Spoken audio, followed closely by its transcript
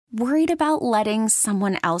Worried about letting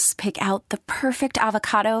someone else pick out the perfect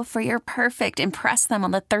avocado for your perfect impress them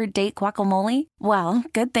on the third date guacamole? Well,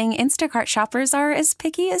 good thing Instacart shoppers are as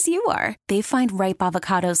picky as you are. They find ripe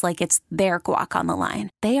avocados like it's their guac on the line.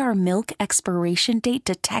 They are milk expiration date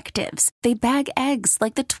detectives. They bag eggs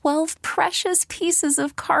like the 12 precious pieces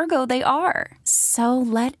of cargo they are. So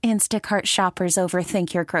let Instacart shoppers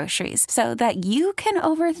overthink your groceries so that you can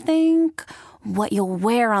overthink what you'll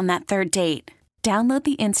wear on that third date. Download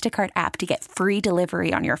the Instacart app to get free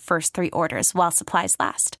delivery on your first 3 orders while supplies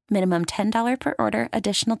last. Minimum $10 per order.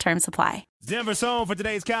 Additional terms apply. Denver's home for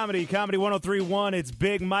today's Comedy 103.1. It's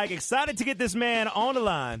Big Mike. Excited to get this man on the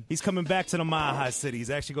line. He's coming back to the Mile High City. He's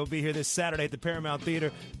actually going to be here this Saturday at the Paramount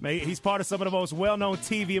Theater. He's part of some of the most well-known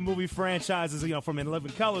TV and movie franchises, from In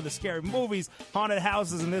Living Color, the Scary Movies, Haunted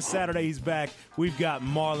Houses, and this Saturday he's back. We've got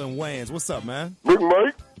Marlon Wayans. What's up, man? Big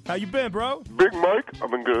Mike. How you been, bro? Big Mike. I've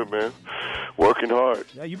been good, man. Working hard.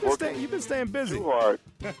 Yeah, you've been staying busy. Too hard.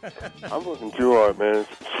 I'm working too hard, man.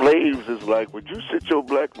 Slaves is like, would you sit your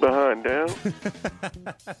black behind down?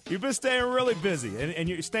 You've been staying really busy, and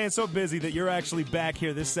you're staying so busy that you're actually back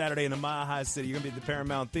here this Saturday in the Mile High City. You're going to be at the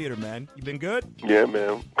Paramount Theater, man. You been good? Yeah,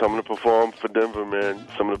 man. Coming to perform for Denver, man.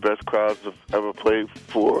 Some of the best crowds I've ever played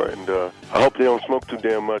for, and I hope they don't smoke too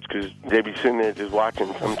damn much because they be sitting there just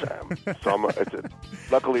watching sometimes. So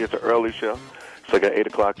luckily it's an early show. It's like an 8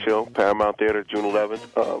 o'clock show, Paramount Theater, June 11th.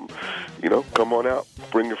 Come on out,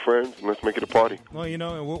 bring your friends, and let's make it a party. Well,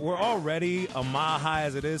 and we're already a mile high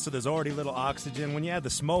as it is, so there's already a little oxygen. When you add the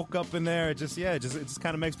smoke up in there, it just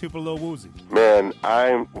kind of makes people a little woozy. Man,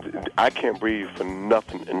 I can't breathe for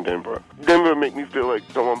nothing in Denver. Denver make me feel like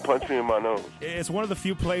someone punched me in my nose. It's one of the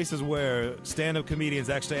few places where stand-up comedians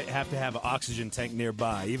actually have to have an oxygen tank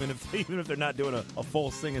nearby, even if they're not doing a full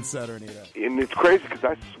singing set or any of that. And it's crazy because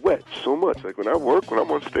I sweat so much. Like when I'm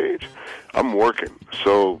on stage, I'm working.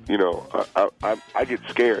 So, I get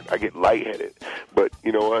scared. I get lightheaded. But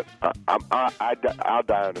you know what? I'll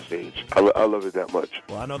die on the stage. I love it that much.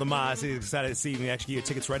 Well, I know the Mile High City is excited to see you. You can actually get your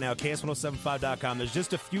tickets right now at KS1075.com. There's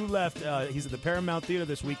just a few left. He's at the Paramount Theater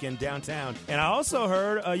this weekend downtown. And I also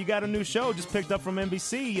heard you got a new show just picked up from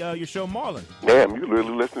NBC, your show Marlon. Damn, you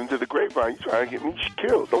really listening to the grapevine. You trying to get me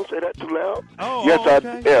killed. Don't say that too loud. Oh, yes,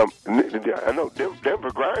 okay. I am. I know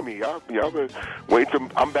Denver grimy. Y'all been waiting till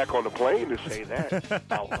I'm back on the plane to say that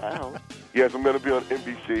out loud. Yes, I'm going to be on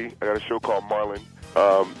NBC. I got a show called Marlon.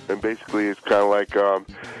 And basically it's kind of like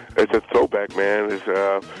it's a throwback, man. It's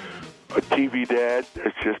a TV dad.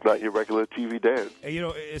 It's just not your regular TV dad. Hey,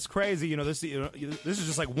 it's crazy. This is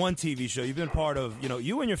just like one TV show. You've been part of,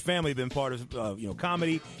 you and your family have been part of,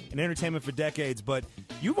 comedy and entertainment for decades. But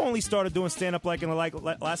you've only started doing stand-up in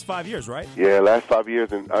the last 5 years, right? Yeah, last 5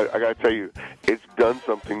 years. And I got to tell you, it's done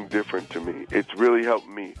something different to me. It's really helped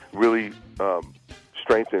me really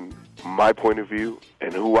strengthen my point of view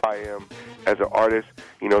and who I am as an artist.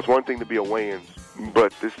 It's one thing to be a Wayans,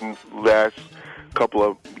 but this last couple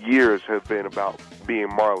of years have been about being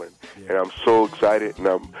Marlon. Yeah. And I'm so excited, and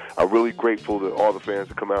I'm really grateful to all the fans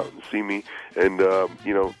that come out and see me. And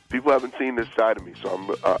people haven't seen this side of me,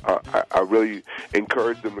 so I really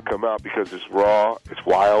encourage them to come out because it's raw, it's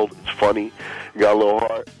wild, it's funny. You got a little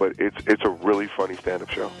heart, but it's a really funny stand-up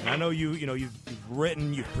show. And I know you've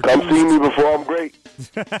written, you've produced. Come see me before I'm great.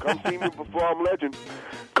 Come see me before I'm legend.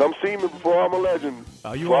 Come see me before I'm a legend.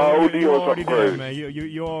 You're already there, man.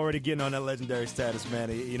 You're already getting on that legendary status, man.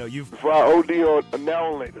 Before I OD on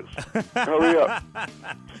annulators. Hurry up.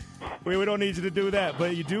 We don't need you to do that,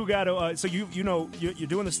 but you do got to. So you're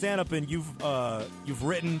doing the stand up, and you've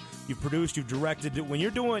written, you've produced, you've directed. When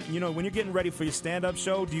you're doing, when you're getting ready for your stand up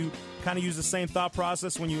show, do you kind of use the same thought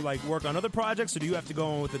process when you work on other projects, or do you have to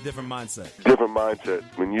go in with a different mindset? Different mindset.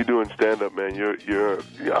 When you're doing stand up, man,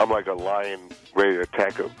 I'm like a lion ready to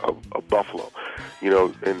attack a buffalo.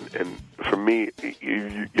 And for me,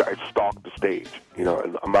 I stalk the stage.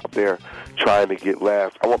 And I'm out there trying to get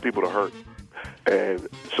laughs. I want people to hurt. And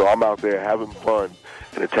so I'm out there having fun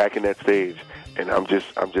and attacking that stage, and I'm just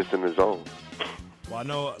in the zone. Well, I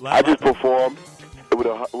know. I just performed. It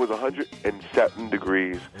was 107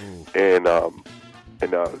 degrees in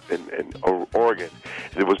Oregon.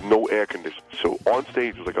 There was no air conditioning, so on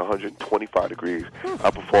stage it was like 125 degrees.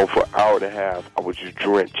 I performed for an hour and a half. I was just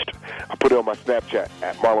drenched. I put it on my Snapchat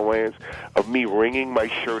at Marlon Wayans of me wringing my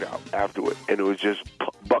shirt out afterward, and it was just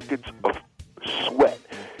buckets of sweat.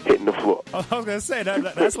 hitting the floor. I was going to say,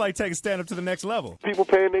 that's like taking stand-up to the next level. People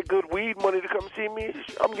paying their good weed money to come see me.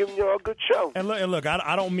 I'm giving y'all a good show. And look,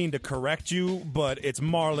 I don't mean to correct you, but it's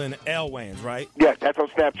Marlon L. Wayans, right? Yeah, that's on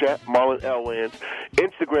Snapchat, Marlon L. Wayans.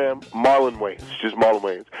 Instagram, Marlon Wayans. Just Marlon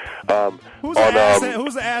Wayans.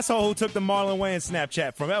 Who's the asshole who took the Marlon Wayans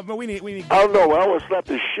Snapchat from? We need. I don't know. I want to slap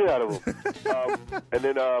the shit out of him. And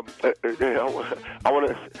then I want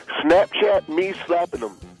to Snapchat me slapping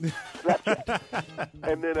him. Snapchat.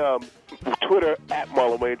 And then Twitter at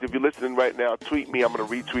Marlon Wayans. If you're listening right now, tweet me. I'm going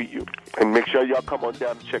to retweet you. And make sure y'all come on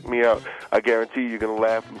down and check me out. I guarantee you're going to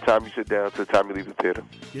laugh from the time you sit down to the time you leave the theater.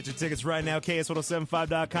 Get your tickets right now,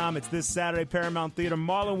 KS1075.com. It's this Saturday, Paramount Theater.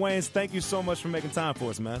 Marlon Wayans, thank you so much for making time for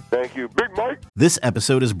us, man. Thank you. Big Mike. This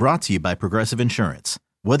episode is brought to you by Progressive Insurance.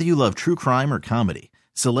 Whether you love true crime or comedy,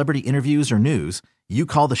 celebrity interviews or news, you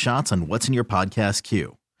call the shots on what's in your podcast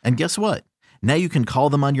queue. And guess what? Now you can call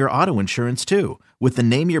them on your auto insurance too with the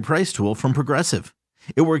Name Your Price tool from Progressive.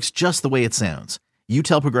 It works just the way it sounds. You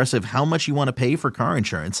tell Progressive how much you want to pay for car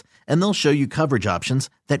insurance, and they'll show you coverage options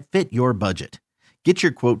that fit your budget. Get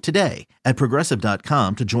your quote today at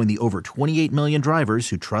Progressive.com to join the over 28 million drivers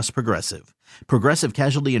who trust Progressive. Progressive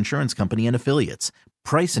Casualty Insurance Company and Affiliates.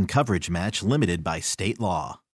 Price and coverage match limited by state law.